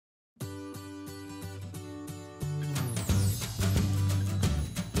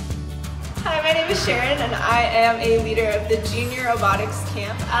my name is Sharon and I am a leader of the Junior Robotics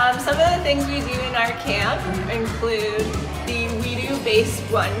Camp. Some of the things we do in our camp include the We Do Base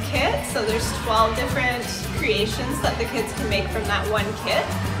 1 kit. So there's 12 different creations that the kids can make from that one kit.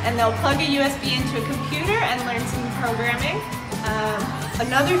 And they'll plug a USB into a computer and learn some programming.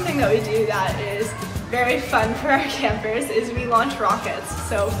 Another thing that we do that is very fun for our campers is we launch rockets.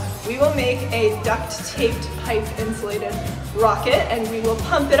 So we will make a duct-taped pipe insulated rocket and we will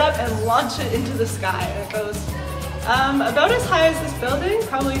pump it up and launch it into the sky. And it goes about as high as this building,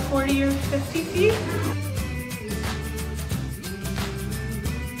 probably 40 or 50 feet.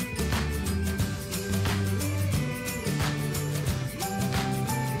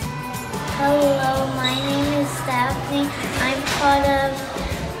 Hello, my name is Daphne. I'm part of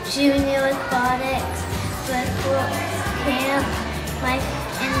Junior Robotics Camp. My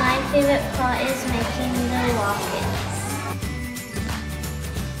favorite part is making the rockets.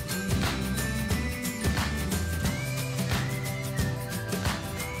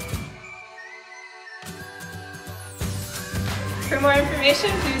 For more information,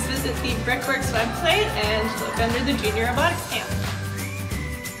 please visit the Brickworks website and look under the Junior Robotics Camp.